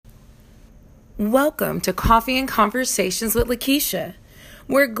Welcome to Coffee and Conversations with Lakeisha.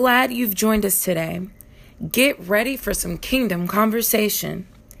 We're glad you've joined us today. Get ready for some kingdom conversation.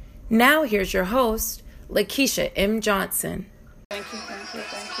 Now here's your host, Lakeisha M. Johnson. Thank you. Thank you.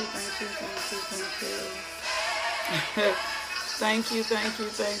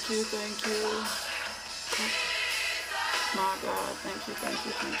 My God, thank you.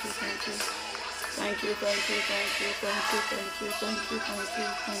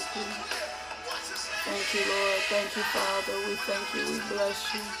 Thank you, Lord. Thank you, Father. We thank you. We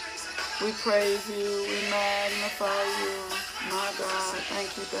bless you. We praise you. We magnify you. My God,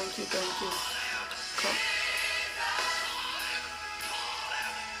 thank you. Come.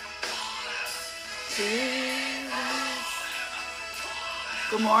 Jesus.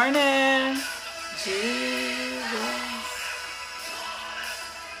 Good morning, Jesus.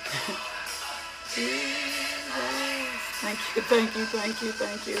 Jesus.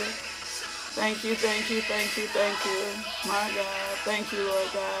 Thank you. My God, thank you, Lord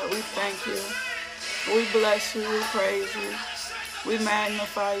God. We thank you. We bless you. We praise you. We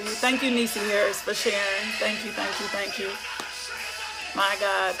magnify you. Thank you, Niecy Harris, for sharing. Thank you. My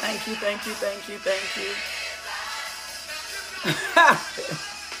God, thank you. Thank you.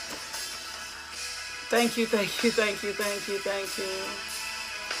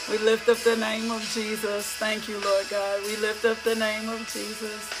 We lift up the name of Jesus. Thank you, Lord God. We lift up the name of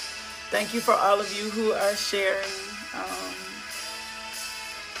Jesus. Thank you for all of you who are sharing.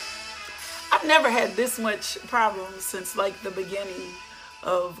 I've never had this much problems since like the beginning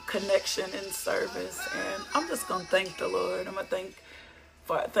of connection and service. And I'm just going to thank the Lord. I'm going to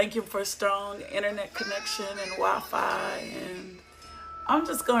thank you for strong internet connection and Wi-Fi. And I'm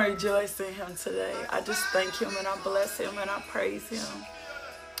just going to rejoice in him today. I just thank him and I bless him and I praise him.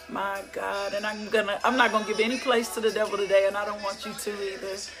 My God. And I'm not going to give any place to the devil today, and I don't want you to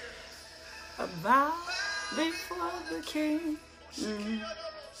either. I bow before the King.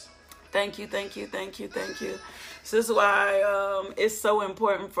 Thank you. This is why it's so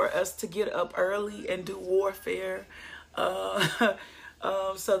important for us to get up early and do warfare,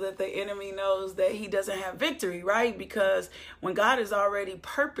 so that the enemy knows that he doesn't have victory, right? Because when God has already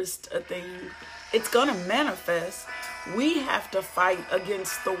purposed a thing, it's going to manifest. We have to fight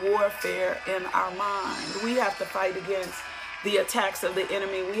against the warfare in our mind. We have to fight against the attacks of the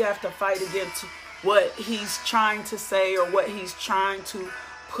enemy. We have to fight against what he's trying to say or what he's trying to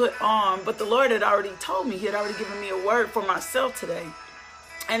put on. But the Lord had already told me. He had already given me a word for myself today.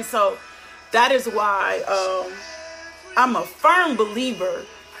 And so that is why I'm a firm believer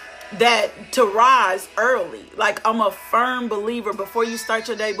that to rise early. Like, I'm a firm believer, before you start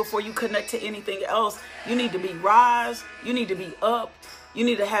your day, before you connect to anything else, you need to be rise. You need to be up. You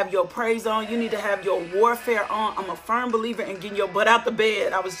need to have your praise on. You need to have your warfare on. I'm a firm believer in getting your butt out the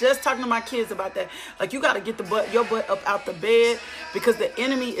bed. I was just talking to my kids about that. Like, you got to get your butt up out the bed, because the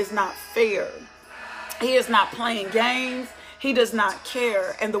enemy is not fair. He is not playing games. He does not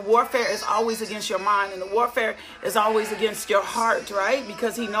care. And the warfare is always against your mind. And the warfare is always against your heart, right?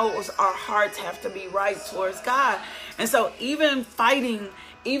 Because he knows our hearts have to be right towards God. And so even fighting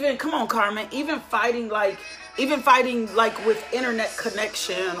like with internet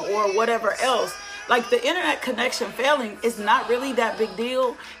connection or whatever else, like the internet connection failing is not really that big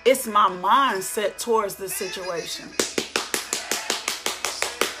deal. It's my mindset towards the situation.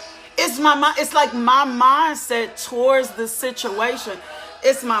 It's like my mindset towards the situation.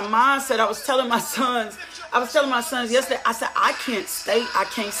 It's my mindset. I was telling my sons yesterday, I said, I can't stay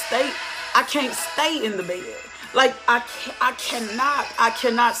in the bed. Like, I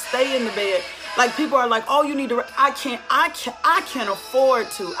cannot stay in the bed. Like, people are like, oh, you need to, I can't afford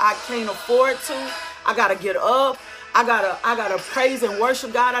to. I gotta get up. I gotta praise and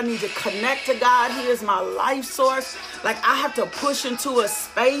worship God. I need to connect to God. He is my life source. Like, I have to push into a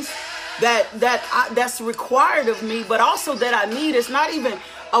space that's required of me, but also that I need. It's not even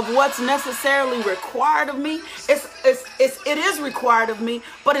of what's necessarily required of me. It is required of me,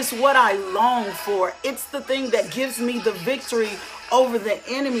 but it's what I long for. It's the thing that gives me the victory over the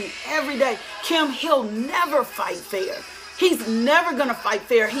enemy every day. Kim, he'll never fight fair. He's never going to fight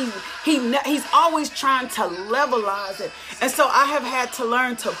fair. He's always trying to levelize it. And so I have had to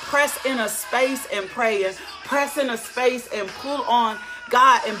learn to press in a space and pray, and press in a space and pull on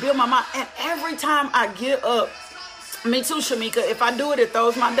God and build my mind. And every time I get up, me too, Shamika, if I do it, it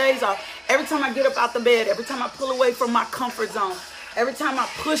throws my days off. Every time I get up out the bed, every time I pull away from my comfort zone, every time I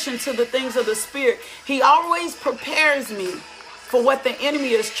push into the things of the Spirit, he always prepares me for what the enemy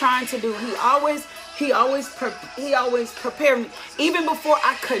is trying to do. He always prepared me. Even before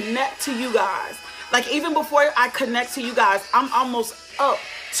I connect to you guys, Like even before I connect to you guys, I'm almost up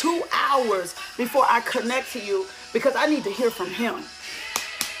 2 hours before I connect to you because I need to hear from him.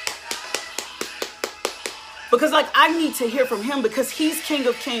 Because like I need to hear from him because he's King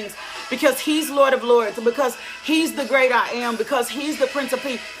of Kings, because he's Lord of Lords, because he's the great I am, because he's the Prince of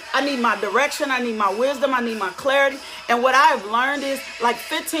Peace. I need my direction. I need my wisdom. I need my clarity. And what I have learned is like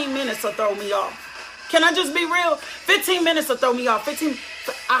 15 minutes will throw me off. Can I just be real? 15 minutes will throw me off.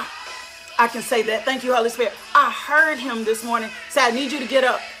 I can say that. Thank you, Holy Spirit. I heard him this morning say, I need you to get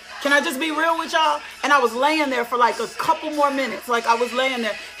up. Can I just be real with y'all? And I was laying there for like a couple more minutes. Like I was laying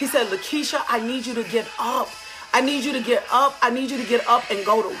there. He said, Lakeisha, I need you to get up. I need you to get up. I need you to get up and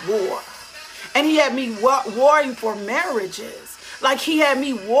go to war. And he had me warring for marriages. Like he had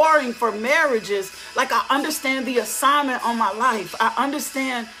me warring for marriages. Like I understand the assignment on my life. I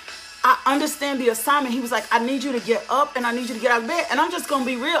understand the assignment. He was like, I need you to get up and I need you to get out of bed. And I'm just going to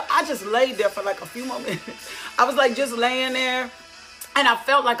be real. I just laid there for like a few more minutes. I was like just laying there and I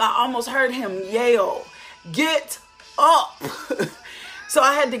felt like I almost heard him yell, get up. So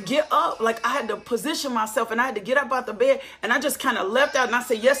I had to get up, like I had to position myself and I had to get up out the bed and I just kind of left out and I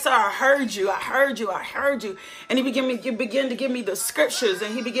said, yes, sir, I heard you. I heard you. I heard you. And he began to give me the scriptures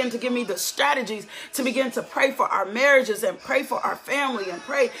and he began to give me the strategies to begin to pray for our marriages and pray for our family and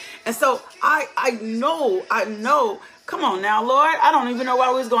pray. And so I know, come on now, Lord, I don't even know where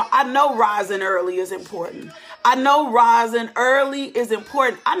I was going. I know rising early is important. I know rising early is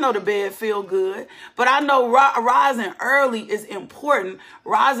important. I know the bed feel good, but I know rising early is important.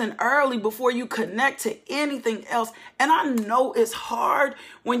 Rising early before you connect to anything else. And I know it's hard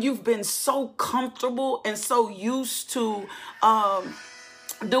when you've been so comfortable and so used to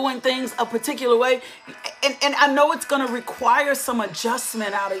doing things a particular way. And I know it's going to require some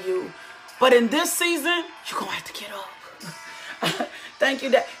adjustment out of you. But in this season, you're going to have to get up. Thank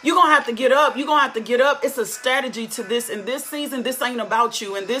you, Dad. You're going to have to get up. You're going to have to get up. It's a strategy to this. In this season, this ain't about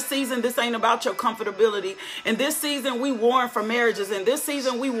you. In this season, this ain't about your comfortability. In this season, we warn for marriages. In this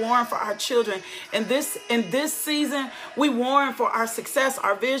season, we warn for our children. In this season, we warn for our success,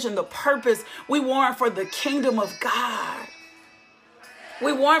 our vision, the purpose. We warn for the kingdom of God.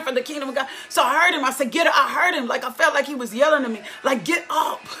 We warn for the kingdom of God. So I heard him. I said, get up. I heard him. Like I felt like he was yelling at me. Like, get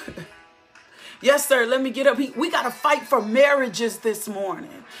up. Yes, sir. Let me get up. We got to fight for marriages this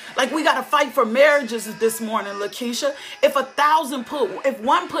morning. Like we got to fight for marriages this morning, Lakeisha. If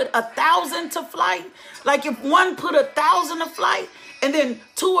one put 1,000 to flight, like if one put 1,000 to flight and then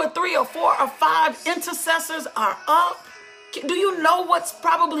 2 or 3 or 4 or 5 intercessors are up, do you know what's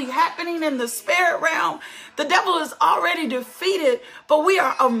probably happening in the spirit realm? The devil is already defeated, but we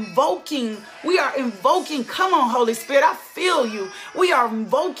are invoking, come on, Holy Spirit, I feel you. We are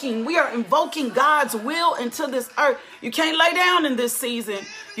invoking God's will into this earth. You can't lay down in this season.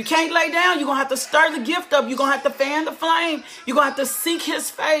 You can't lay down. You're going to have to stir the gift up. You're going to have to fan the flame. You're going to have to seek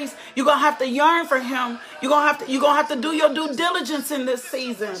his face. You're going to have to yearn for him. You're going to have to do your due diligence in this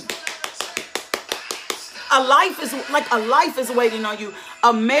season. A life is waiting on you.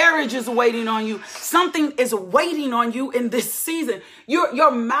 A marriage is waiting on you. Something is waiting on you in this season.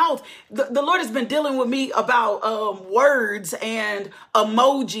 Your mouth, the Lord has been dealing with me about words and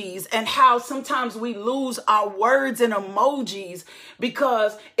emojis and how sometimes we lose our words and emojis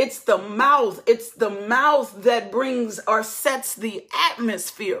because it's the mouth. It's the mouth that brings or sets the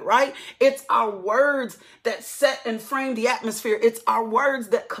atmosphere, right? It's our words that set and frame the atmosphere. It's our words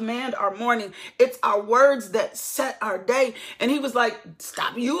that command our morning. It's our words that set our day. And he was like,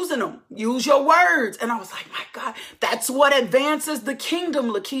 stop using them. Use your words. And I was like, my God, that's what advances the kingdom,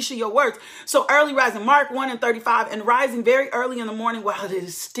 Lakeisha, your words. So early rising, Mark 1:35, and rising very early in the morning while it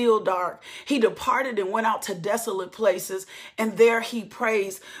is still dark, he departed and went out to desolate places, and there he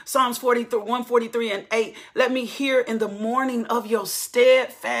prays. Psalms 143:8, let me hear in the morning of your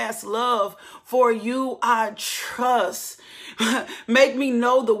steadfast love, for you I trust. Make me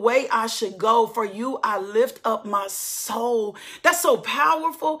know the way I should go. For you I lift up my soul. That's so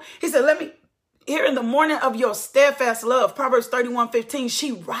powerful. He said, let me hear in the morning of your steadfast love. Proverbs 31:15.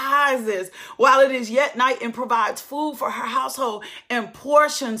 She rises while it is yet night and provides food for her household and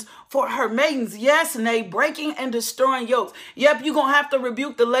portions for her maidens. Yes, nay, breaking and destroying yokes. Yep, you're going to have to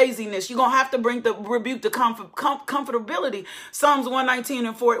rebuke the laziness. You're going to have to rebuke the comfortability. Psalms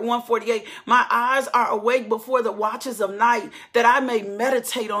 119:148. My eyes are awake before the watches of night, that I may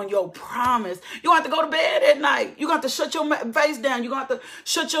meditate on your promise. You have to go to bed at night. You're going to have to shut your face down. You're going to have to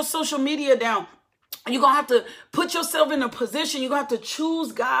shut your social media down. You're going to have to put yourself in a position. You're going to have to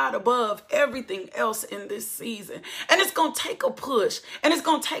choose God above everything else in this season. And it's going to take a push. And it's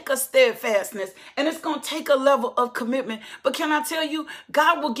going to take a steadfastness. And it's going to take a level of commitment. But can I tell you,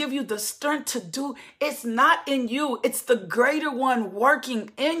 God will give you the strength to do. It's not in you. It's the greater one working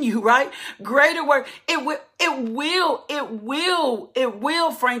in you, right? Greater work. It will,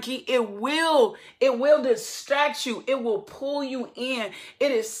 Frankie. It will distract you. It will pull you in. It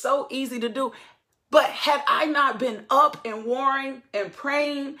is so easy to do. But had I not been up and warring and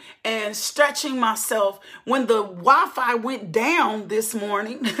praying and stretching myself when the Wi-Fi went down this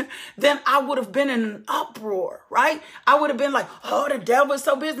morning, then I would have been in an uproar, right? I would have been like, oh, the devil is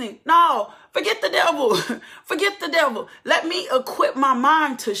so busy. No, forget the devil. Forget the devil. Let me equip my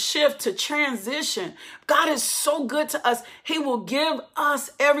mind to shift, to transition. God is so good to us. He will give us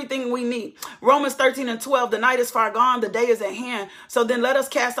everything we need. Romans 13:12, the night is far gone, the day is at hand. So then let us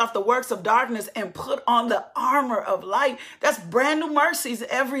cast off the works of darkness and put on the armor of light. That's brand new mercies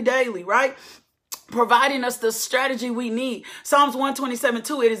every daily, right? Providing us the strategy we need. Psalms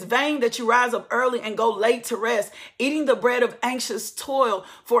 127:2, it is vain that you rise up early and go late to rest, eating the bread of anxious toil,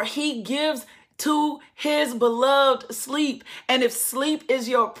 for he gives to his beloved sleep. And if sleep is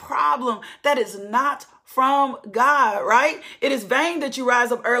your problem, that is not from God, right? It is vain that you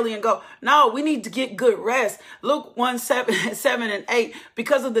rise up early and go. No, we need to get good rest. Luke 1:7-8,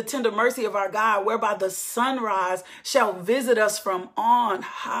 because of the tender mercy of our God, whereby the sunrise shall visit us from on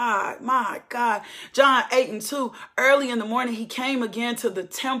high. My God. John 8:2, early in the morning, he came again to the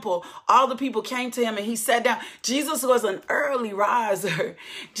temple. All the people came to him and he sat down. Jesus was an early riser.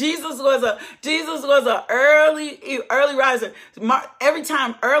 Jesus was a early riser.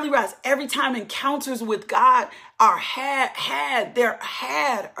 Every time encounters with God are had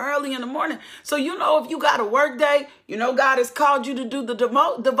early in the morning. So, if you got a work day, God has called you to do the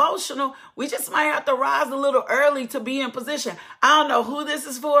devotional. We just might have to rise a little early to be in position. I don't know who this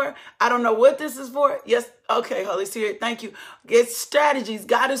is for. I don't know what this is for. Yes. Okay, Holy Spirit, thank you. It's strategies.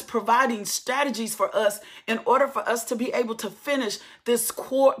 God is providing strategies for us in order for us to be able to finish this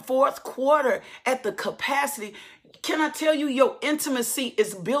fourth quarter at the capacity. Can I tell you, your intimacy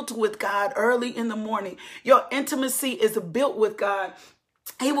is built with God early in the morning. Your intimacy is built with God.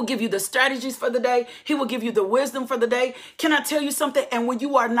 He will give you the strategies for the day. He will give you the wisdom for the day. Can I tell you something? And when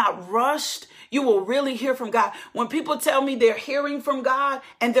you are not rushed, you will really hear from God. When people tell me they're hearing from God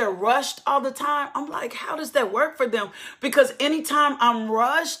and they're rushed all the time, I'm like, how does that work for them? Because anytime I'm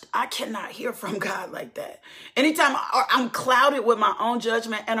rushed, I cannot hear from God like that. Anytime I'm clouded with my own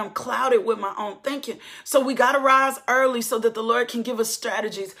judgment and I'm clouded with my own thinking. So we got to rise early so that the Lord can give us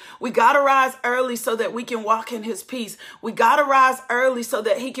strategies. We got to rise early so that we can walk in his peace. We got to rise early so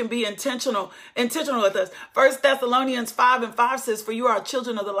that he can be intentional with us. 1 Thessalonians 5:5 says, for you are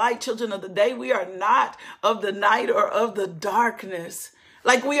children of the light, children of the day. We are not of the night or of the darkness.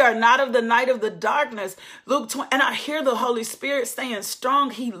 Like we are not of the night of the darkness. Luke 20, and I hear the Holy Spirit saying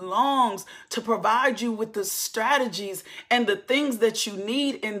strong. He longs to provide you with the strategies and the things that you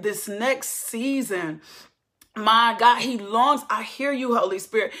need in this next season. My God, he longs. I hear you, Holy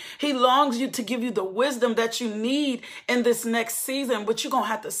Spirit. He longs you to give you the wisdom that you need in this next season, but you're going to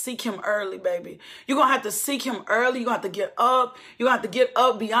have to seek him early, baby. You're going to have to seek him early. You're going to have to get up. You're going to have to get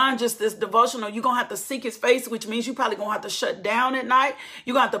up beyond just this devotional. You're going to have to seek his face, which means you're probably going to have to shut down at night.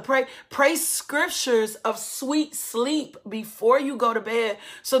 You're going to have to pray scriptures of sweet sleep before you go to bed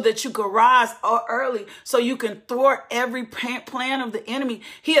so that you can rise early, so you can thwart every plan of the enemy.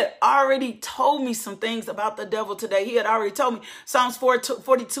 He had already told me some things about the devil today. He had already told me. Psalms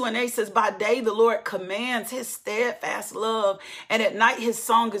 42:8 says, by day the Lord commands his steadfast love, and at night his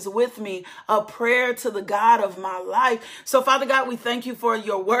song is with me, a prayer to the God of my life. So Father God, we thank you for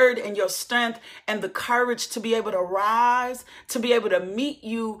your word and your strength and the courage to be able to rise, to be able to meet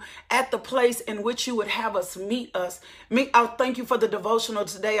you at the place in which you would have us meet us. I thank you for the devotional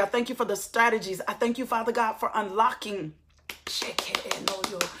today. I thank you for the strategies. I thank you, Father God, for unlocking.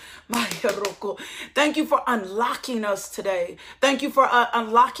 Thank you for unlocking us today. Thank you for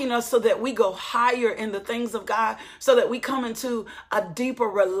unlocking us so that we go higher in the things of God, so that we come into a deeper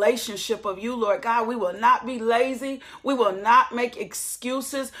relationship of you, Lord God. We will not be lazy. We will not make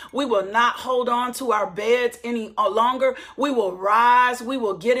excuses. We will not hold on to our beds any longer. We will rise. We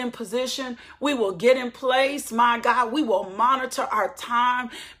will get in position. We will get in place. My God, we will monitor our time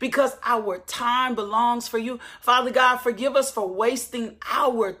because our time belongs for you. Father God, forgive us for wasting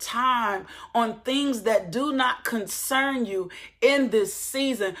our time on things that do not concern you in this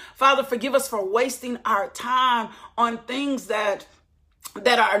season. Father, forgive us for wasting our time on things that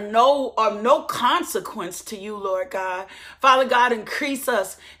that are of no consequence to you, Lord God. Father God, increase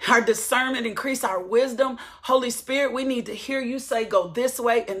us, our discernment, increase our wisdom. Holy Spirit, we need to hear you say, go this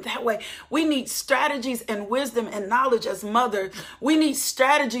way and that way. We need strategies and wisdom and knowledge as mothers. We need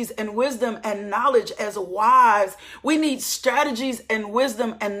strategies and wisdom and knowledge as wives. We need strategies and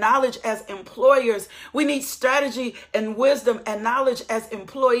wisdom and knowledge as employers. We need strategy and wisdom and knowledge as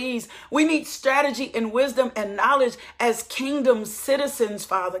employees. We need strategy and wisdom and knowledge as kingdom citizens,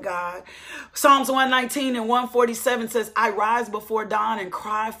 Father God. Psalms 119 and 147 says, I rise before dawn and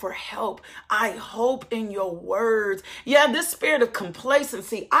cry for help. I hope in your words. Yeah, this spirit of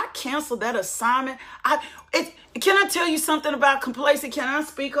complacency, I cancel that assignment. Can I tell you something about complacency? Can I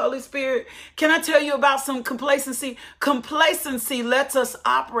speak, Holy Spirit? Can I tell you about some complacency? Complacency lets us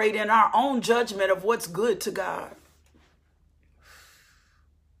operate in our own judgment of what's good to God.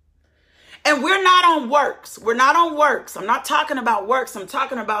 And we're not on works. We're not on works. I'm not talking about works. I'm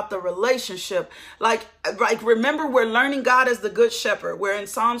talking about the relationship. Like remember, we're learning God as the good shepherd. We're in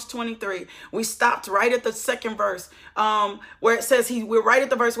Psalms 23. We stopped right at the second verse where it says we're right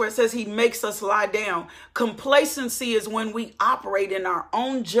at the verse where it says he makes us lie down. Complacency is when we operate in our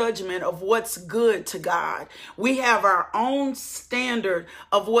own judgment of what's good to God. We have our own standard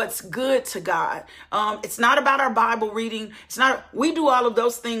of what's good to God. It's not about our Bible reading. We do all of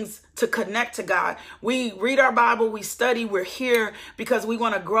those things to connect to God. We read our Bible, we study, we're here because we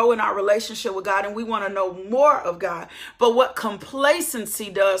want to grow in our relationship with God and we want to know more of God. But what complacency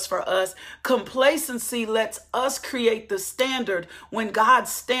does for us, complacency lets us create the standard when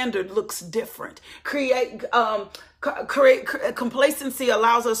God's standard looks different. Complacency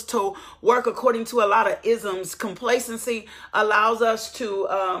allows us to work according to a lot of isms. Complacency allows us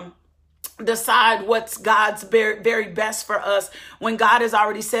to decide what's God's very best for us when God has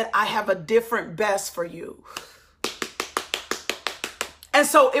already said, I have a different best for you. And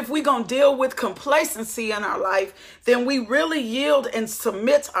so if we're going to deal with complacency in our life, then we really yield and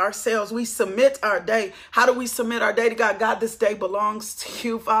submit ourselves. We submit our day. How do we submit our day to God? God, this day belongs to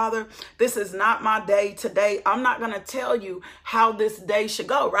you, Father. This is not my day today. I'm not going to tell you how this day should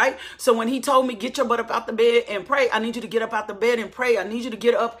go, right? So when he told me, get your butt up out the bed and pray, I need you to get up out the bed and pray. I need you to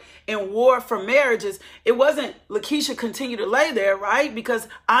get up and war for marriages. It wasn't, Lakeisha, continue to lay there, right? Because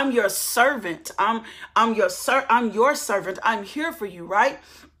I'm your servant. I'm your servant. I'm here for you, right?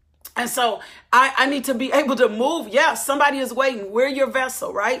 And so I need to be able to move. Yeah, somebody is waiting. We're your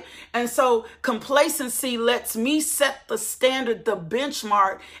vessel, right? And so complacency lets me set the standard, the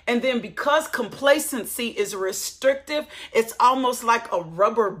benchmark. And then because complacency is restrictive, it's almost like a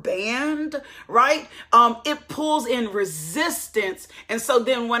rubber band, right? It pulls in resistance. And so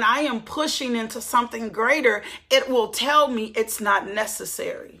then when I am pushing into something greater, it will tell me it's not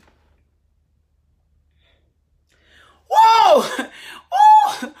necessary. Whoa!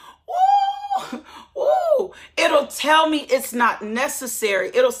 Whoa! Woo! Woo! It'll tell me it's not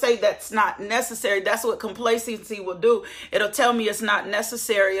necessary. It'll say that's not necessary. That's what complacency will do. It'll tell me it's not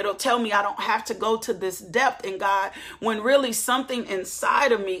necessary. It'll tell me I don't have to go to this depth in God when really something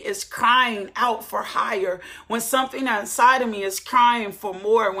inside of me is crying out for higher. When something inside of me is crying for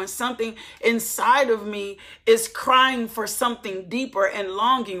more. When something inside of me is crying for something deeper and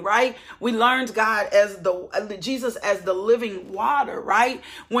longing, right? We learned God as Jesus as the living water, right?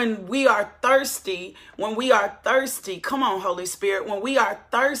 When we are thirsty, come on, Holy Spirit, when we are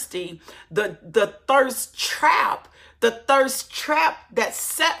thirsty, the thirst trap that's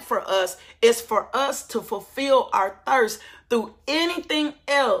set for us is for us to fulfill our thirst through anything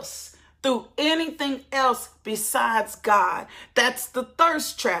else besides God. That's the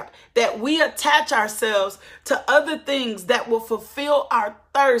thirst trap, that we attach ourselves to other things that will fulfill our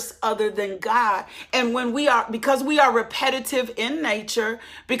thirst other than God. And because we are repetitive in nature,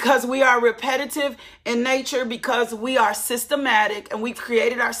 because we are systematic and we've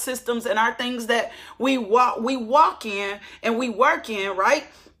created our systems and our things that we walk in and we work in, right?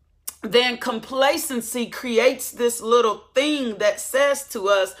 Then complacency creates this little thing that says to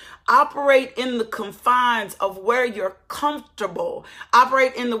us, operate in the confines of where you're comfortable.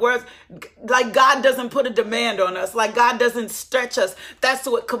 Operate in the words, like God doesn't put a demand on us, like God doesn't stretch us. That's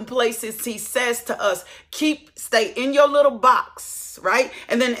what complacency says to us. Stay in your little box, right?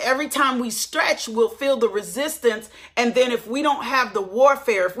 And then every time we stretch, we'll feel the resistance. And then if we don't have the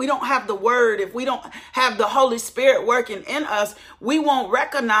warfare, if we don't have the word, if we don't have the Holy Spirit working in us, we won't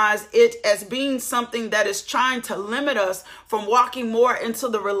recognize it as being something that is trying to limit us from walking more into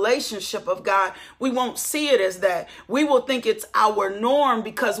the relationship of God. We won't see it as that. We will think it's our norm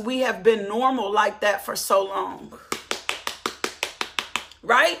because we have been normal like that for so long.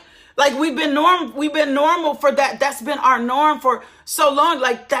 Right? Like we've been normal for that. That's been our norm for so long.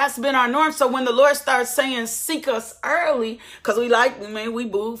 Like, that's been our norm. So when the Lord starts saying, seek us early, because we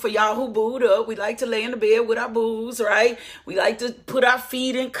boo, for y'all who booed up, we like to lay in the bed with our boos, right? We like to put our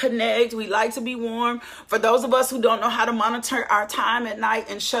feet and connect. We like to be warm. For those of us who don't know how to monitor our time at night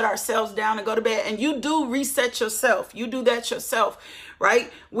and shut ourselves down and go to bed, and you do reset yourself. You do that yourself,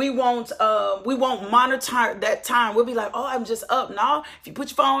 right? We won't monitor that time. We'll be like, oh, I'm just up. No, if you put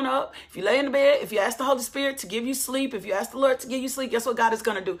your phone up, if you lay in the bed, if you ask the Holy Spirit to give you sleep, if you ask the Lord to give you sleep, guess what God is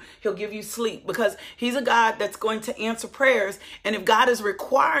going to do? He'll give you sleep, because he's a God that's going to answer prayers. And if God is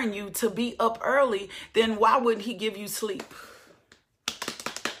requiring you to be up early, then why wouldn't he give you sleep?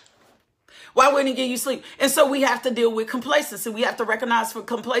 Why wouldn't he give you sleep? And so we have to deal with complacency. We have to recognize for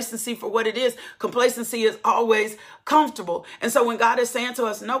complacency for what it is. Complacency is always comfortable. And so when God is saying to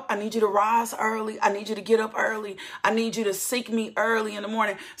us, nope, I need you to rise early. I need you to get up early. I need you to seek me early in the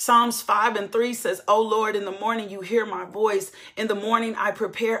morning. Psalms 5:3 says, oh Lord, in the morning you hear my voice. In the morning I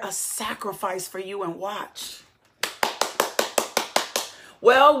prepare a sacrifice for you and watch.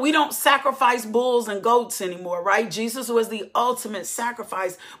 Well, we don't sacrifice bulls and goats anymore, right? Jesus was the ultimate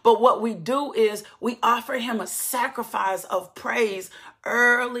sacrifice. But what we do is we offer him a sacrifice of praise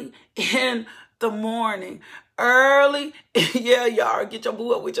early in the morning. Early, yeah, y'all get your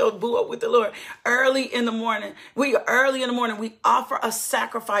boo up with the Lord. Early in the morning, we offer a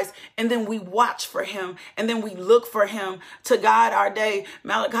sacrifice, and then we watch for him, and then we look for him to guide our day.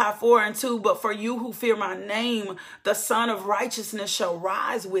 Malachi 4:2, but for you who fear my name, the Son of Righteousness shall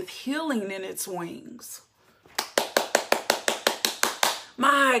rise with healing in its wings.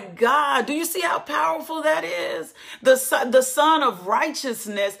 My God, do you see how powerful that is? The Son of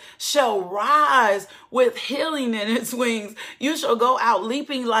Righteousness shall rise with healing in its wings. You shall go out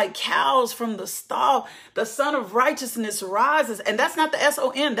leaping like cows from the stall. The Son of Righteousness rises. And that's not the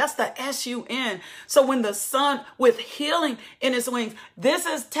S-O-N, that's the S-U-N. So when the Son with healing in its wings, this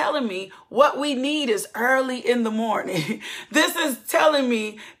is telling me what we need is early in the morning. This is telling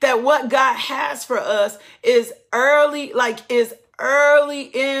me that what God has for us is early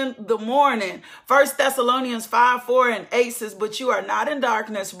in the morning. 1 Thessalonians 5:4-8 says, but you are not in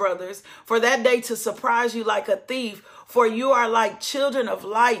darkness, brothers, for that day to surprise you like a thief. For you are like children of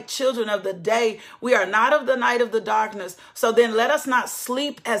light, children of the day. We are not of the night of the darkness. So then let us not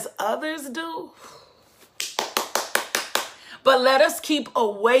sleep as others do, but let us keep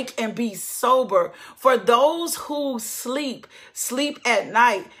awake and be sober. For those who sleep at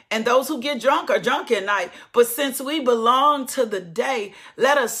night, and those who get drunk are drunk at night. But since we belong to the day,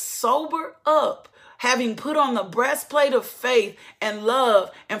 let us sober up, having put on the breastplate of faith and love,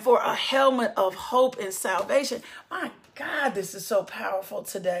 and for a helmet of hope and salvation. My God, this is so powerful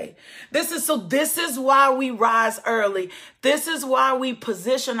today. This is why we rise early. This is why we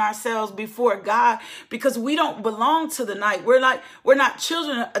position ourselves before God, because we don't belong to the night. We're not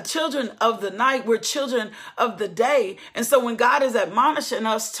children of the night. We're children of the day. And so when God is admonishing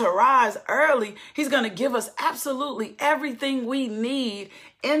us to rise early, he's going to give us absolutely everything we need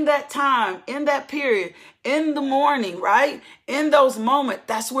in that time, in that period, in the morning, right? In those moments,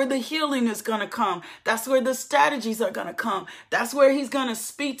 that's where the healing is going to come. That's where the strategies are going to come. That's where he's going to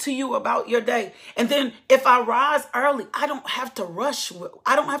speak to you about your day. And then if I rise early, I don't have to rush.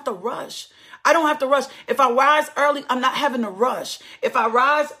 I don't have to rush. If I rise early, I'm not having to rush. If I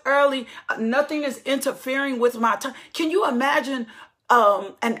rise early, nothing is interfering with my time. Can you imagine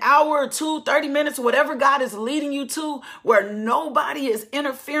an hour or 2, 30 minutes, whatever God is leading you to, where nobody is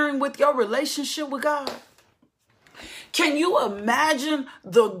interfering with your relationship with God? Can you imagine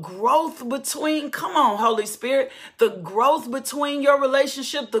the growth between, come on, Holy Spirit, the growth between your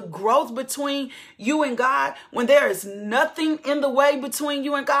relationship, the growth between you and God, when there is nothing in the way between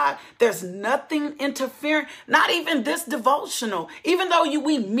you and God, there's nothing interfering, not even this devotional, even though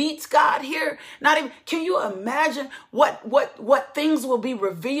we meet God here, can you imagine what things will be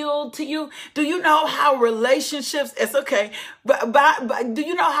revealed to you? Do you know how relationships, it's okay, but do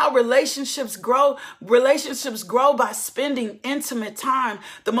you know how relationships grow? Relationships grow by spending intimate time.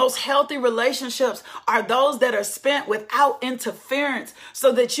 The most healthy relationships are those that are spent without interference,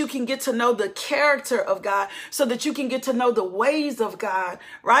 so that you can get to know the character of God, so that you can get to know the ways of God,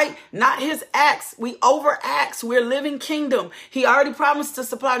 right? Not his acts. We overacts. We're living kingdom. He already promised to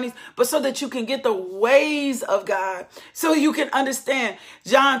supply needs, but so that you can get the ways of God, so you can understand.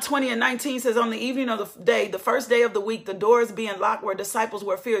 John 20:19 says, on the evening of the day, the first day of the week, the doors being locked where disciples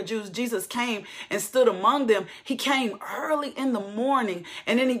were feared Jews, Jesus came and stood among them. He came early in the morning,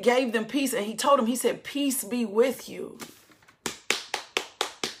 and then he gave them peace, and he told them, he said, peace be with you.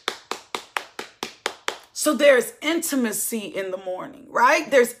 So there's intimacy in the morning,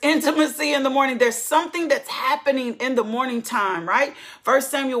 right? There's intimacy in the morning. There's something that's happening in the morning time, right? 1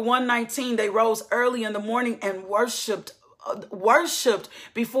 Samuel 1:19, they rose early in the morning and worshiped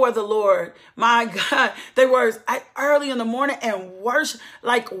before the Lord. My God, they were early in the morning and worship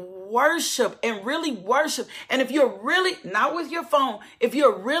and really worship. And if you're really not with your phone, if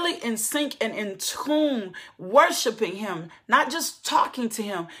you're really in sync and in tune, worshiping him, not just talking to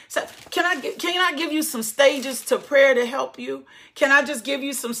him. So can I give you some stages to prayer to help you? Can I just give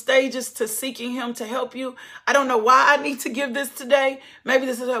you some stages to seeking him to help you? I don't know why I need to give this today. Maybe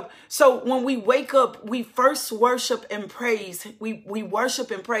this is help. So when we wake up, we first worship and praise. We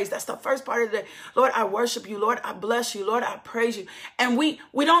worship and praise. That's the first part of the day. Lord, I worship you. Lord, I bless you. Lord, I praise you. And we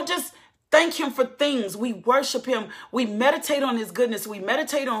don't just thank him for things. We worship him. We meditate on his goodness. We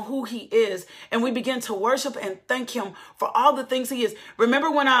meditate on who he is. And we begin to worship and thank him for all the things he is. Remember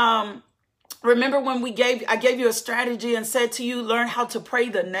when I gave you a strategy and said to you, learn how to pray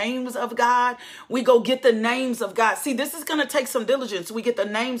the names of God. We go get the names of God. See, this is going to take some diligence. We get the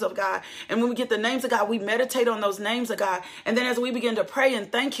names of God. And when we get the names of God, we meditate on those names of God. And then as we begin to pray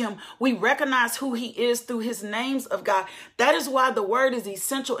and thank him, we recognize who he is through his names of God. That is why the word is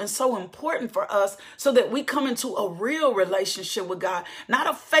essential and so important for us, so that we come into a real relationship with God, not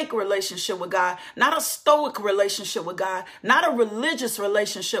a fake relationship with God, not a stoic relationship with God, not a religious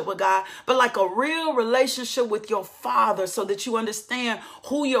relationship with God, but like a real relationship with your Father, so that you understand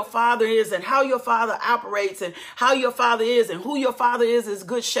who your Father is and how your Father operates and how your Father is and who your Father is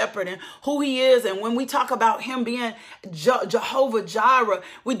good shepherd and who he is. And when we talk about him being Jehovah Jireh,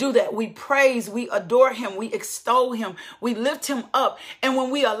 we do that. We praise, we adore him, we extol him, we lift him up. And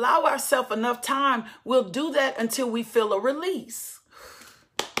when we allow ourselves enough time, we'll do that until we feel a release.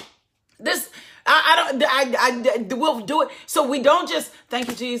 We'll do it. So we don't just thank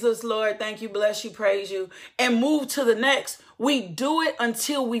you, Jesus, Lord, thank you, bless you, praise you, and move to the next. We do it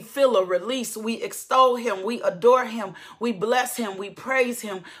until we feel a release. We extol him. We adore him. We bless him. We praise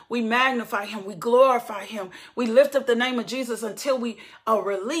him. We magnify him. We glorify him. We lift up the name of Jesus until we a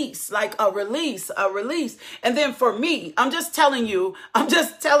release. And then for me, I'm just telling you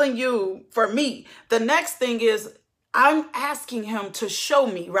for me, the next thing is I'm asking him to show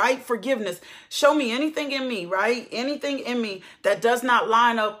me, right? Forgiveness. Show me anything in me, right? Anything in me that does not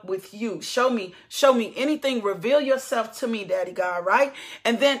line up with you. Show me anything. Reveal yourself to me, Daddy God, right?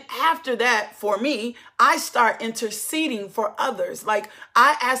 And then after that, for me, I start interceding for others. Like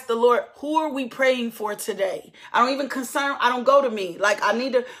I ask the Lord, who are we praying for today? I don't go to me. Like I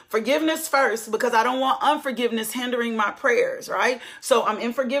need forgiveness first, because I don't want unforgiveness hindering my prayers, right? So I'm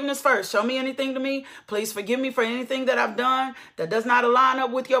in forgiveness first. Show me anything to me. Please forgive me for anything that I've done that does not align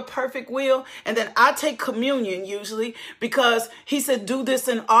up with your perfect will. And then I take communion usually, because he said, do this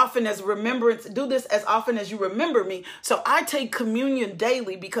as often as remembrance. Do this as often as you remember me. So I take communion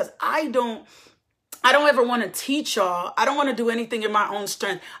daily, because I don't ever want to teach y'all. I don't want to do anything in my own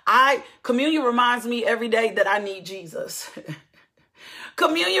strength. Communion reminds me every day that I need Jesus.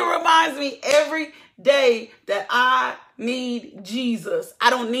 Communion reminds me every day that I need Jesus. I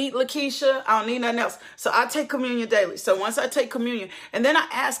don't need Lakeisha. I don't need nothing else. So I take communion daily. So once I take communion, and then I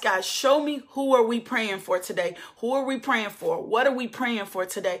ask God, show me, who are we praying for today? Who are we praying for? What are we praying for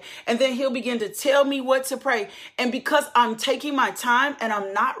today? And then he'll begin to tell me what to pray. And because I'm taking my time and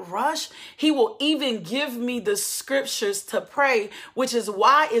I'm not rushed, he will even give me the scriptures to pray, which is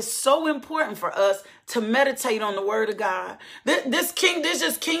why it's so important for us to meditate on the word of God. This is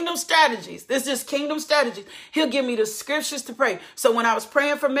just kingdom strategies. He'll give me the scriptures to pray. So when I was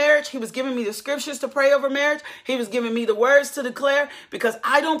praying for marriage, he was giving me the scriptures to pray over marriage. He was giving me the words to declare, because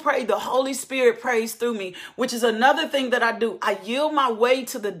I don't pray. The Holy Spirit prays through me, which is another thing that I do. I yield my way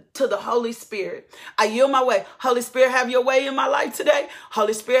to the Holy Spirit. I yield my way. Holy Spirit, have your way in my life today.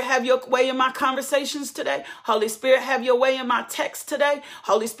 Holy Spirit, have your way in my conversations today. Holy Spirit, have your way in my text today.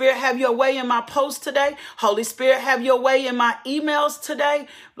 Holy Spirit, have your way in my post today. Holy Spirit, have your way in my emails today.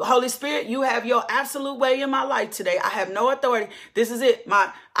 Holy Spirit, you have your absolute way in my life today. I have no authority. This is it.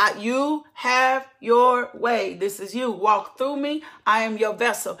 You have your way. This is you. Walk through me. I am your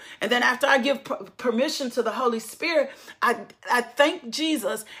vessel. And then after I give permission to the Holy Spirit, I thank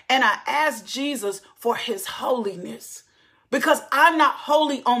Jesus and I ask Jesus for his holiness. Because I'm not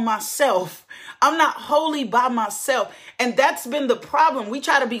holy on myself. I'm not holy by myself. And that's been the problem. We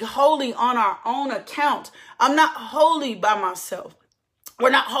try to be holy on our own account. I'm not holy by myself. We're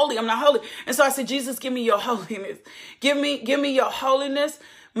not holy. I'm not holy. And so I said, Jesus, give me your holiness. Give me your holiness.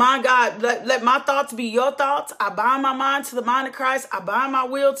 My God, let my thoughts be your thoughts. I bind my mind to the mind of Christ. I bind my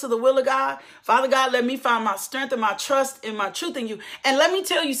will to the will of God. Father God, let me find my strength and my trust and my truth in you. And let me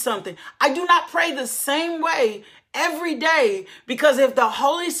tell you something. I do not pray the same way every day, because if the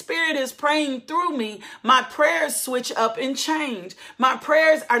Holy Spirit is praying through me, my prayers switch up and change. My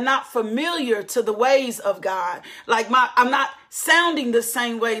prayers are not familiar to the ways of God. I'm not sounding the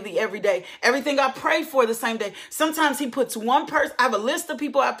same way every day. Everything I pray for the same day. Sometimes he puts one person, I have a list of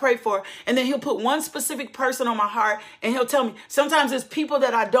people I pray for, and then he'll put one specific person on my heart and he'll tell me. Sometimes it's people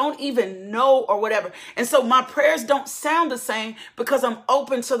that I don't even know or whatever. And so my prayers don't sound the same because I'm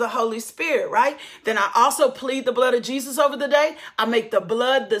open to the Holy Spirit, right? Then I also plead the blood of Jesus over the day. I make the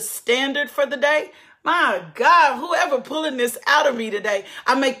blood the standard for the day. My God, whoever pulling this out of me today,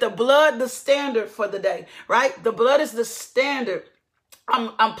 I make the blood the standard for the day, right? The blood is the standard.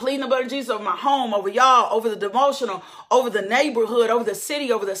 I'm pleading the blood of Jesus over my home, over y'all, over the devotional, over the neighborhood, over the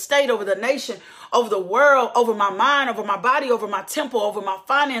city, over the state, over the nation, over the world, over my mind, over my body, over my temple, over my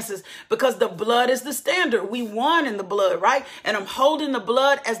finances, because the blood is the standard. We won in the blood, right? And I'm holding the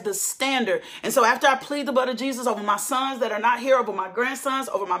blood as the standard. And so after I plead the blood of Jesus over my sons that are not here, over my grandsons,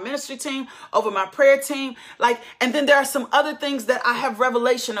 over my ministry team, over my prayer team, and then there are some other things that I have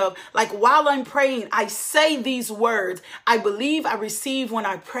revelation of. Like while I'm praying, I say these words. I believe I receive when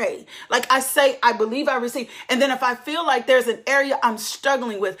I pray. Like I say, I believe I receive. And then if I feel like there's an area I'm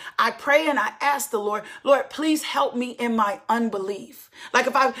struggling with, I pray and I ask the Lord, please help me in my unbelief. Like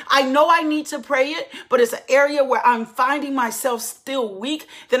if I know I need to pray it, but it's an area where I'm finding myself still weak,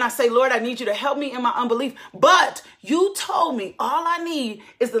 then I say, Lord, I need you to help me in my unbelief. But you told me all I need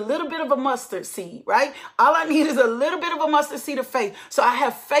is a little bit of a mustard seed, right? All I need is a little bit of a mustard seed of faith. So I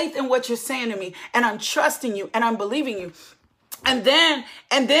have faith in what you're saying to me, and I'm trusting you and I'm believing you. And then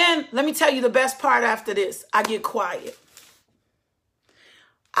let me tell you the best part after this. I get quiet.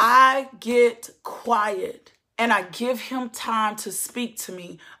 I get quiet and I give him time to speak to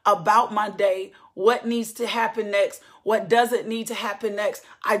me about my day, what needs to happen next, what doesn't need to happen next.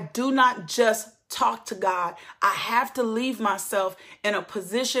 I do not just talk to God. I have to leave myself in a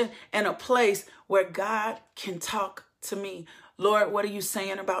position and a place where God can talk to me. Lord, what are you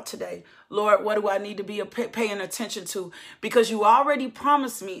saying about today? Lord, what do I need to be paying attention to? Because you already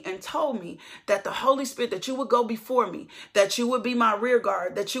promised me and told me that the Holy Spirit, that you would go before me, that you would be my rear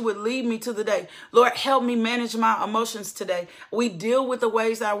guard, that you would lead me to the day. Lord, help me manage my emotions today. We deal with the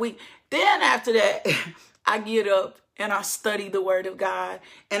ways that we. Then after that, I get up and I study the word of God,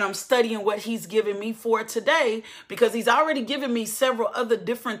 and I'm studying what he's given me for today, because he's already given me several other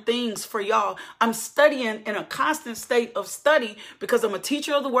different things for y'all. I'm studying in a constant state of study because I'm a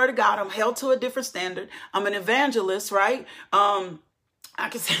teacher of the word of God. I'm held to a different standard. I'm an evangelist, right? I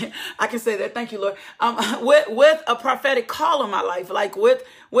can say that. Thank you, Lord. With a prophetic call on my life, like with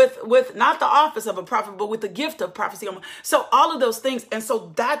not the office of a prophet, but with the gift of prophecy. So all of those things. And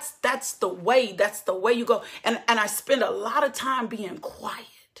so that's the way you go. And I spend a lot of time being quiet.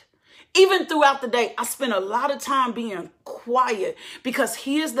 Even throughout the day, I spend a lot of time being quiet because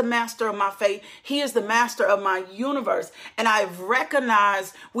he is the master of my faith. He is the master of my universe. And I've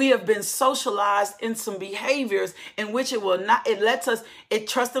recognized we have been socialized in some behaviors in which it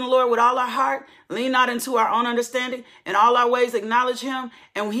trust in the Lord with all our heart, lean not into our own understanding, in all our ways acknowledge him,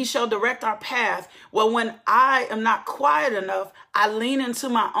 and he shall direct our path. Well, when I am not quiet enough, I lean into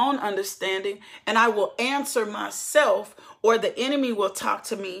my own understanding and I will answer myself, or the enemy will talk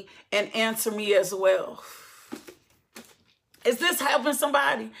to me and answer me as well. Is this helping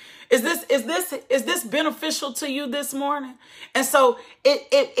somebody? Is this beneficial to you this morning? And so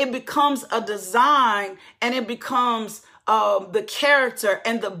it becomes a design, and it becomes the character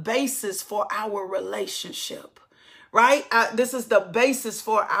and the basis for our relationship, right? This is the basis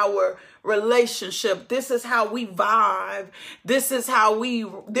for our relationship. This is how we vibe. This is how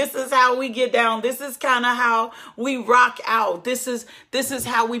we get down. This is kind of how we rock out. This is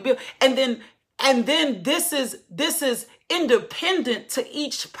how we build. And then this is independent to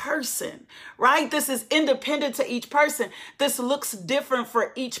each person, right? This is independent to each person. This looks different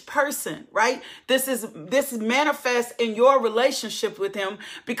for each person, right? This manifests in your relationship with him,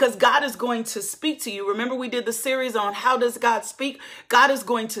 because God is going to speak to you. Remember, we did the series on how does God speak? God is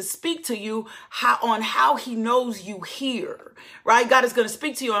going to speak to you on how he knows you hear, right? God is going to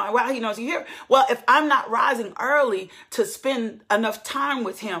speak to you on how he knows you hear. Well, if I'm not rising early to spend enough time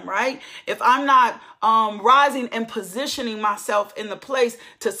with him, right? If I'm not rising and positioning myself in the place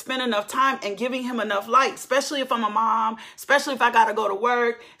to spend enough time and giving him enough light, especially if I'm a mom, especially if I got to go to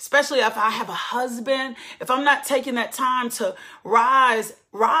work, especially if I have a husband. If I'm not taking that time to rise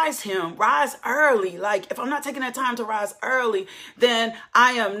early, like if I'm not taking that time to rise early, then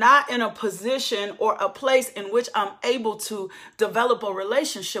I am not in a position or a place in which I'm able to develop a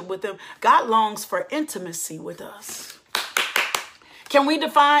relationship with him. God longs for intimacy with us. Can we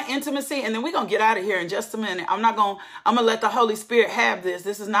define intimacy? And then we're going to get out of here in just a minute. I'm going to let the Holy Spirit have this.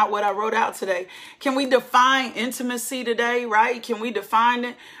 This is not what I wrote out today. Can we define intimacy today, right? Can we define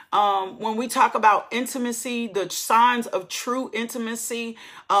it? When we talk about intimacy, the signs of true intimacy,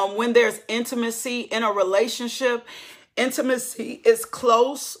 when there's intimacy in a relationship, intimacy is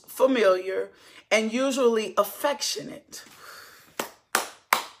close, familiar, and usually affectionate.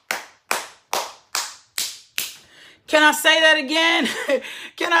 Can I say that again?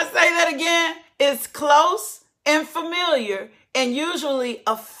 Can I say that again? It's close and familiar and usually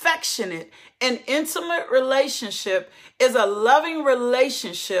affectionate. An intimate relationship is a loving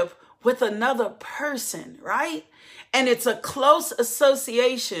relationship with another person, right? And it's a close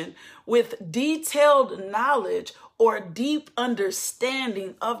association with detailed knowledge or deep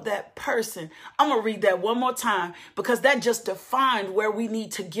understanding of that person. I'm going to read that one more time because that just defined where we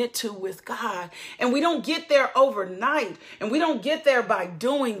need to get to with God. And we don't get there overnight, and we don't get there by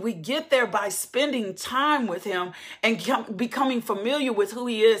doing. We get there by spending time with him and becoming familiar with who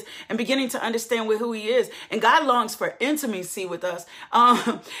he is and beginning to understand who he is. And God longs for intimacy with us.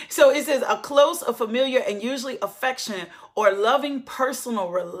 So it says a close, a familiar, and usually affectionate or loving personal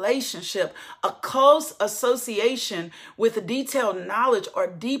relationship, a close association with detailed knowledge or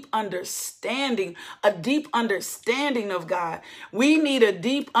deep understanding, a deep understanding of God. We need a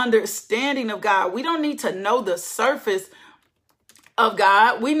deep understanding of God. We don't need to know the surface of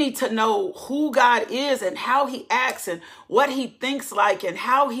God. We need to know who God is and how he acts and what he thinks like and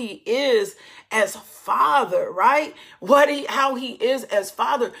how he is as Father, right? How he is as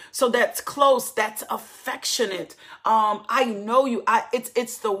Father. So that's close, that's affectionate. I know you.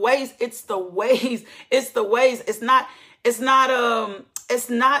 It's the ways.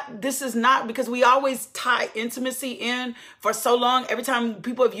 This is not because we always tie intimacy in for so long. Every time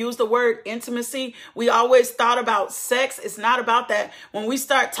people have used the word intimacy, we always thought about sex. It's not about that. When we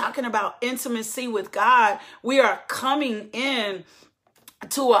start talking about intimacy with God, we are coming in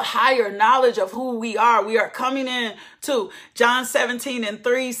to a higher knowledge of who we are. We are coming in to John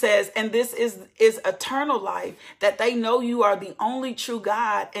 17:3 says, and this is eternal life, that they know you are the only true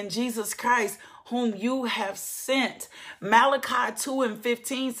God and Jesus Christ, whom you have sent. Malachi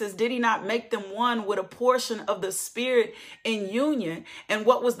 2:15 says, did he not make them one with a portion of the Spirit in union? And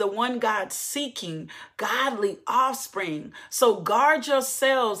what was the one God seeking? Godly offspring. So guard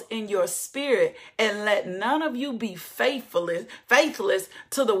yourselves in your spirit and let none of you be faithless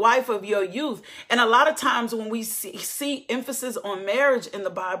to the wife of your youth. And a lot of times when we see emphasis on marriage in the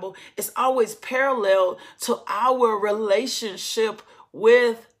Bible, it's always parallel to our relationship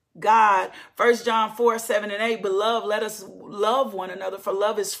with God. 1 John 4:7-8, beloved, let us love one another, for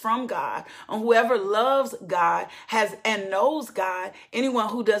love is from God. And whoever loves God has and knows God. Anyone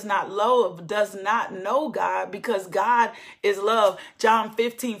who does not love does not know God, because God is love. John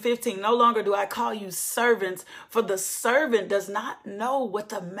 15:15, no longer do I call you servants, for the servant does not know what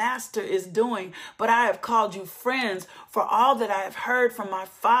the master is doing, but I have called you friends, for all that I have heard from my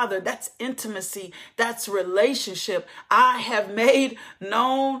Father. That's intimacy. That's relationship. I have made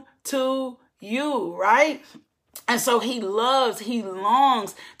known to you, right? And so he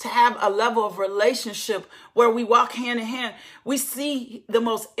longs to have a level of relationship where we walk hand in hand. We see the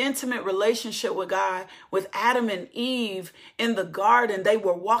most intimate relationship with God with Adam and Eve in the garden. They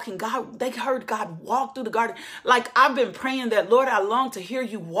were walking. They heard God walk through the garden. Like, I've been praying that, Lord, I long to hear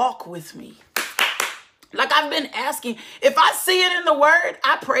you walk with me. Like, I've been asking, if I see it in the word,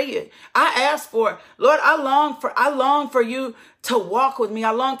 I pray it. I ask for it. Lord, I long for you to walk with me. I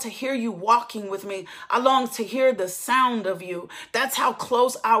long to hear you walking with me. I long to hear the sound of you. That's how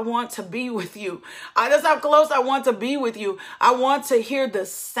close I want to be with you. That's how close I want to be with you. I want to hear the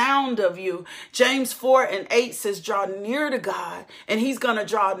sound of you. James 4:8 says, draw near to God, and he's going to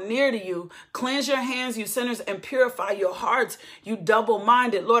draw near to you. Cleanse your hands, you sinners, and purify your hearts, you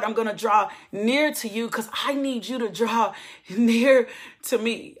double-minded. Lord, I'm going to draw near to you because I need you to draw near to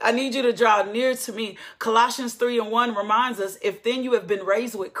me. I need you to draw near to me. Colossians 3:1 reminds us, if then you have been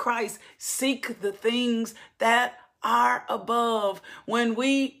raised with Christ, seek the things that are above. When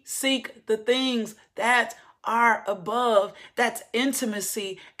we seek the things that are above. That's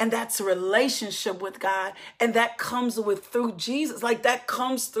intimacy, and that's relationship with God. And that comes through Jesus. Like that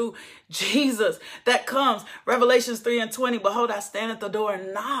comes through Jesus. That comes. Revelations 3:20, behold, I stand at the door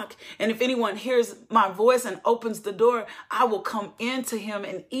and knock. And if anyone hears my voice and opens the door, I will come into him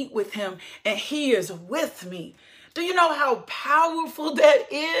and eat with him, and he is with me. Do you know how powerful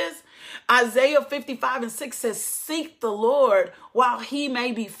that is? Isaiah 55:6 says, seek the Lord while he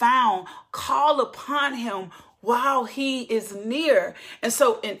may be found. Call upon him while he is near. And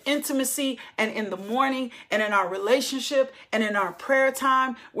so in intimacy and in the morning and in our relationship and in our prayer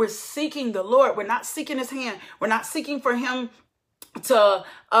time, we're seeking the Lord. We're not seeking his hand. We're not seeking for him to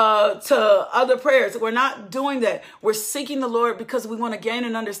other prayers. We're not doing that. We're seeking the Lord because we want to gain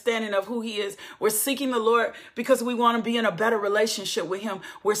an understanding of who he is. We're seeking the Lord because we want to be in a better relationship with him.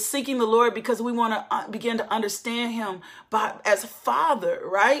 We're seeking the Lord because we want to begin to understand him as Father,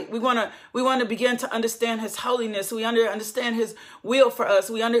 right? We want to begin to understand his holiness. We understand his will for us.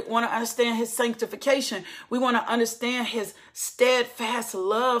 We want to understand his sanctification. We want to understand his steadfast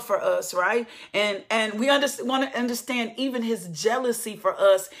love for us, right? And we want to understand even his jealousy for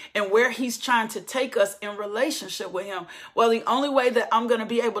us and where he's trying to take us in relationship with him. Well, the only way that I'm going to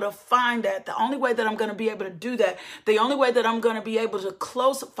be able to find that, the only way that I'm going to be able to do that, the only way that I'm going to be able to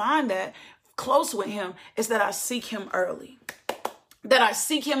find that close with him is that I seek him early. That I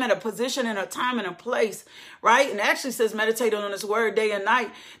seek him in a position, in a time, and a place, right? And it actually says meditate on his word day and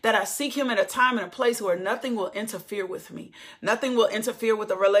night, that I seek him in a time and a place where nothing will interfere with me. Nothing will interfere with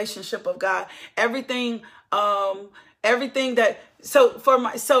the relationship of God. Everything that, so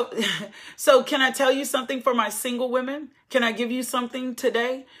can I tell you something for my single women? Can I give you something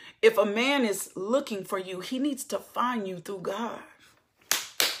today? If a man is looking for you, he needs to find you through God.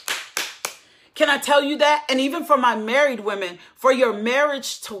 Can I tell you that? And even for my married women, for your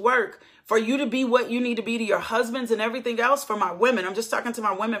marriage to work, for you to be what you need to be to your husbands and everything else, for my women, I'm just talking to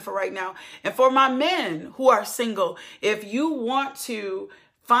my women for right now. And for my men who are single, if you want to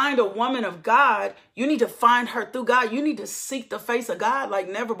find a woman of God, you need to find her through God. You need to seek the face of God like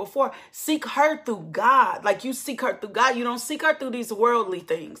never before. Seek her through God. Like you seek her through God. You don't seek her through these worldly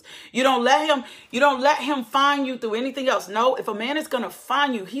things. You don't let him find you through anything else. No, if a man is going to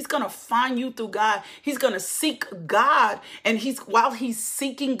find you, he's going to find you through God. He's going to seek God. And while he's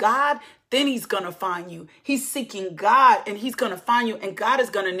seeking God, then he's going to find you. He's seeking God and he's going to find you, and God is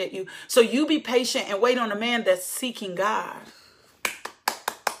going to knit you. So you be patient and wait on a man that's seeking God.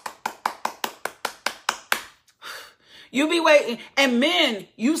 You be waiting. And men,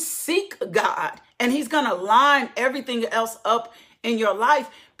 you seek God, and he's going to line everything else up in your life,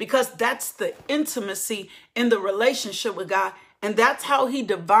 because that's the intimacy in the relationship with God. And that's how he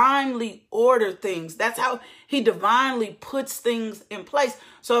divinely orders things. That's how he divinely puts things in place.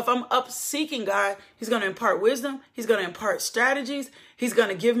 So if I'm up seeking God, he's going to impart wisdom. He's going to impart strategies. He's going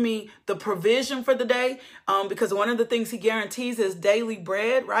to give me the provision for the day, because one of the things he guarantees is daily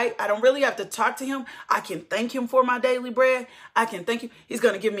bread, right? I don't really have to talk to him. I can thank him for my daily bread. I can thank you. He's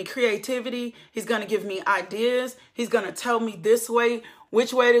going to give me creativity. He's going to give me ideas. He's going to tell me this way,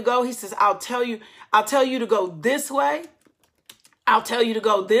 which way to go. He says, I'll tell you to go this way. I'll tell you to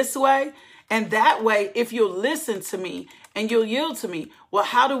go this way. And that way, if you'll listen to me and you'll yield to me. Well,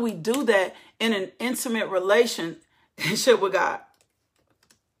 how do we do that in an intimate relationship with God?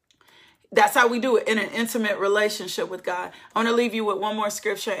 That's how we do it, in an intimate relationship with God. I want to leave you with one more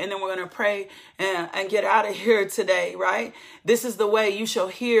scripture, and then we're going to pray and get out of here today, right? This is the way you shall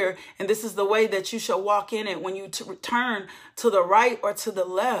hear, and this is the way that you shall walk in it when you turn to the right or to the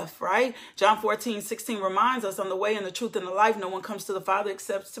left, right? John 14:16 reminds us, on the way and the truth and the life, no one comes to the Father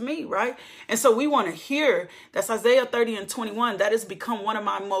except to me, right? And so we want to hear. That's Isaiah 30:21. That has become one of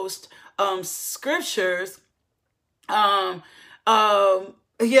my most scriptures.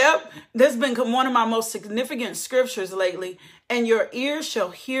 Yep, this has been one of my most significant scriptures lately. And your ears shall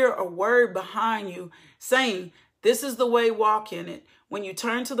hear a word behind you saying, this is the way, walk in it. When you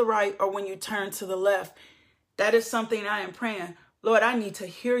turn to the right or when you turn to the left. That is something I am praying. Lord, I need to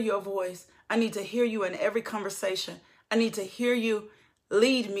hear your voice. I need to hear you in every conversation. I need to hear you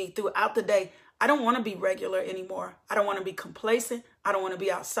lead me throughout the day. I don't want to be regular anymore. I don't want to be complacent. I don't want to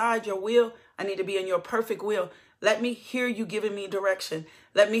be outside your will. I need to be in your perfect will. Let me hear you giving me direction.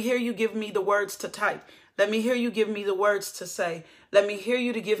 Let me hear you give me the words to type. Let me hear you give me the words to say. Let me hear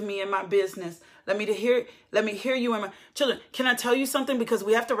you to give me in my business. Let me hear you in my children. Can I tell you something? Because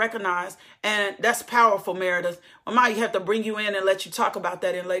we have to recognize, and that's powerful, Meredith. I might have to bring you in and let you talk about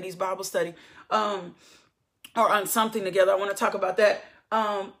that in Ladies Bible Study, or on something together. I want to talk about that.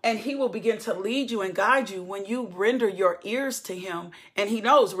 And he will begin to lead you and guide you when you render your ears to him. And he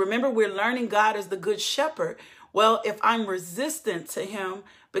knows, remember, we're learning God as the good shepherd. Well, if I'm resistant to him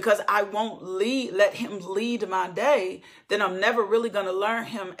because I won't let him lead my day, then I'm never really going to learn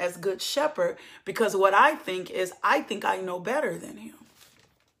him as good shepherd, because what I think I know better than him.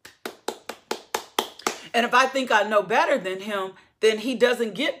 And if I think I know better than him, then he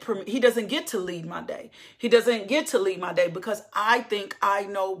doesn't get to lead my day. He doesn't get to lead my day because I think I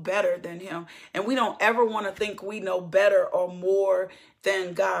know better than him. And we don't ever want to think we know better or more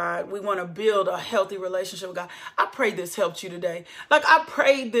than God. We want to build a healthy relationship with God. I pray this helped you today. Like, I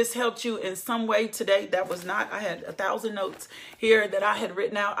prayed this helped you in some way today. That was not, I had 1,000 notes here that I had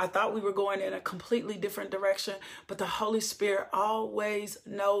written out. I thought we were going in a completely different direction, but the Holy Spirit always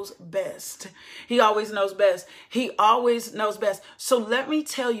knows best. He always knows best. He always knows best. So let me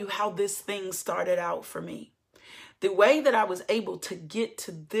tell you how this thing started out for me. The way that I was able to get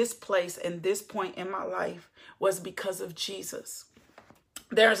to this place and this point in my life was because of Jesus.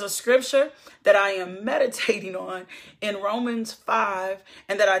 There's a scripture that I am meditating on in Romans 5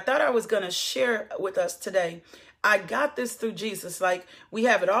 and that I thought I was going to share with us today. I got this through Jesus. Like, we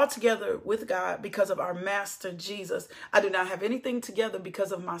have it all together with God because of our master Jesus. I do not have anything together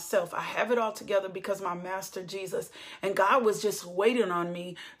because of myself. I have it all together because of my master Jesus. And God was just waiting on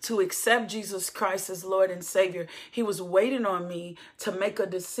me to accept Jesus Christ as Lord and Savior. He was waiting on me to make a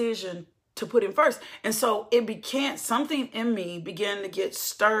decision to put him first. And so something in me began to get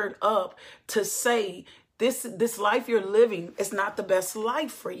stirred up to say, this life you're living is not the best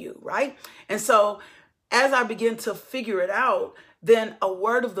life for you, right? And so as I began to figure it out, then a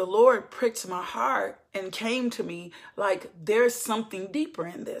word of the Lord pricked my heart and came to me like, there's something deeper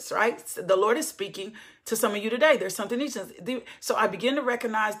in this, right? The Lord is speaking to some of you today. There's something deeper. So I began to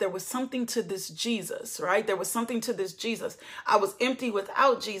recognize there was something to this Jesus, right? There was something to this Jesus. I was empty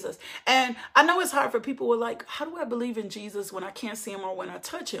without Jesus. And I know it's hard for people who are like, how do I believe in Jesus when I can't see him or when I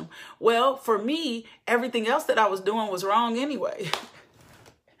touch him? Well, for me, everything else that I was doing was wrong anyway.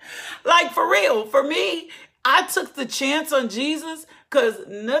 Like, for real, for me, I took the chance on Jesus because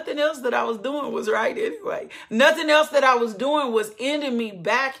nothing else that I was doing was right anyway. Nothing else that I was doing was ending me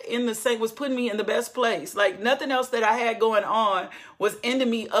back in the same, was putting me in the best place. Like, nothing else that I had going on was ending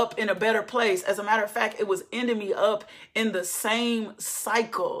me up in a better place. As a matter of fact, it was ending me up in the same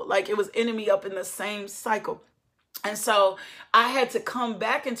cycle. Like, it was ending me up in the same cycle. And so I had to come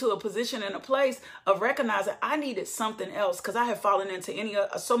back into a position and a place of recognizing I needed something else because I had fallen into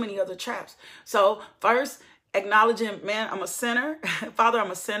so many other traps. So first, acknowledging, man, I'm a sinner. Father,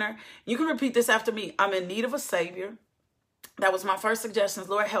 I'm a sinner. You can repeat this after me. I'm in need of a Savior. That was my first suggestion.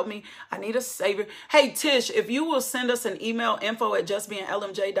 Lord, help me. I need a Savior. Hey, Tish, if you will send us an email,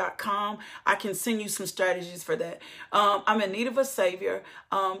 info@justbeinglmj.com, I can send you some strategies for that. I'm in need of a Savior.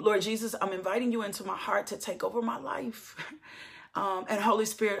 Lord Jesus, I'm inviting you into my heart to take over my life. And Holy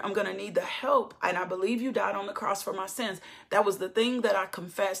Spirit, I'm going to need the help. And I believe you died on the cross for my sins. That was the thing that I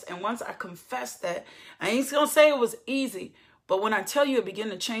confessed. And once I confessed that, I ain't going to say it was easy, but when I tell you it began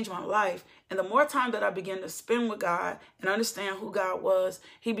to change my life, and the more time that I began to spend with God and understand who God was,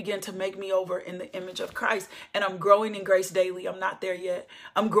 he began to make me over in the image of Christ. And I'm growing in grace daily. I'm not there yet.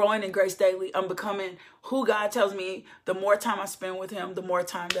 I'm growing in grace daily. I'm becoming who God tells me. The more time I spend with him, the more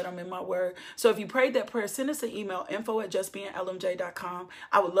time that I'm in my word. So if you prayed that prayer, send us an email, info@justbeinglmj.com.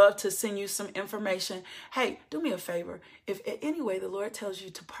 I would love to send you some information. Hey, do me a favor. If in any way the Lord tells you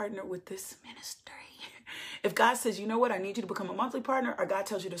to partner with this ministry, if God says, you know what, I need you to become a monthly partner, or God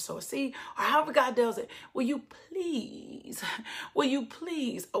tells you to sow a seed, or however God does it, will you please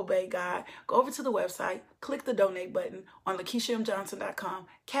obey God? Go over to the website, click the donate button on LakeishaMJohnson.com,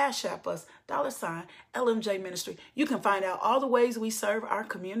 Cash App us, $LMJ Ministry. You can find out all the ways we serve our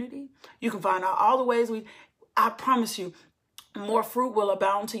community. You can find out all the ways I promise you, more fruit will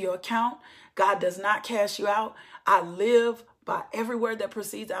abound to your account. God does not cast you out. I live by every word that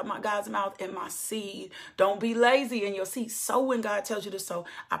proceeds out of my God's mouth and my seed. Don't be lazy in your seed. Sow when God tells you to sow.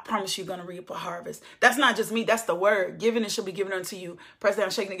 I promise you're going to reap a harvest. That's not just me. That's the word. Given it shall be given unto you. Press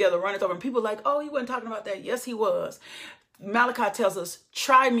down, shaking together, run it over. And people are like, oh, he wasn't talking about that. Yes, he was. Malachi tells us,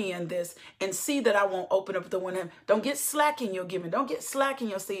 try me in this and see that I won't open up the window. Don't get slack in your giving. Don't get slack in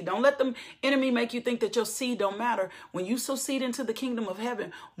your seed. Don't let the enemy make you think that your seed don't matter. When you sow seed into the kingdom of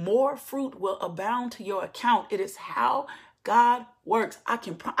heaven, more fruit will abound to your account. It is how God works. I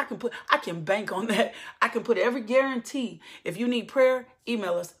can bank on that. I can put every guarantee. If you need prayer,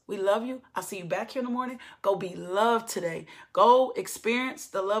 email us. We love you. I'll see you back here in the morning. Go be loved today. Go experience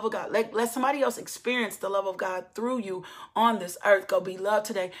the love of God. Let somebody else experience the love of God through you on this earth. Go be loved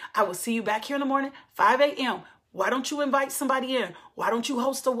today. I will see you back here in the morning, 5 a.m. Why don't you invite somebody in? Why don't you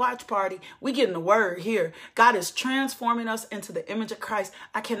host a watch party? We getting the word here. God is transforming us into the image of Christ.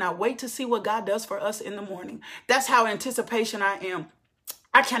 I cannot wait to see what God does for us in the morning. That's how anticipation I am.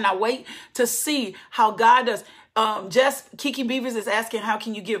 I cannot wait to see how God does. Just Kiki Beavers is asking, how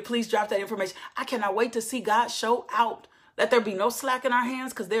can you give? Please drop that information. I cannot wait to see God show out. Let there be no slack in our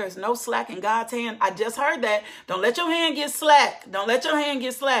hands, because there is no slack in God's hand. I just heard that. Don't let your hand get slack. Don't let your hand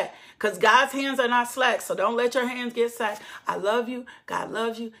get slack, because God's hands are not slack. So don't let your hands get slack. I love you. God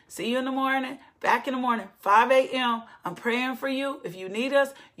loves you. See you in the morning. Back in the morning, 5 a.m. I'm praying for you. If you need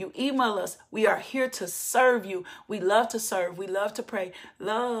us, you email us. We are here to serve you. We love to serve. We love to pray.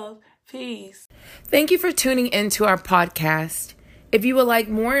 Love, peace. Thank you for tuning into our podcast. If you would like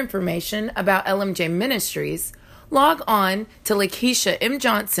more information about LMJ Ministries, log on to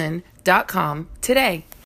LakeishaMJohnson.com today.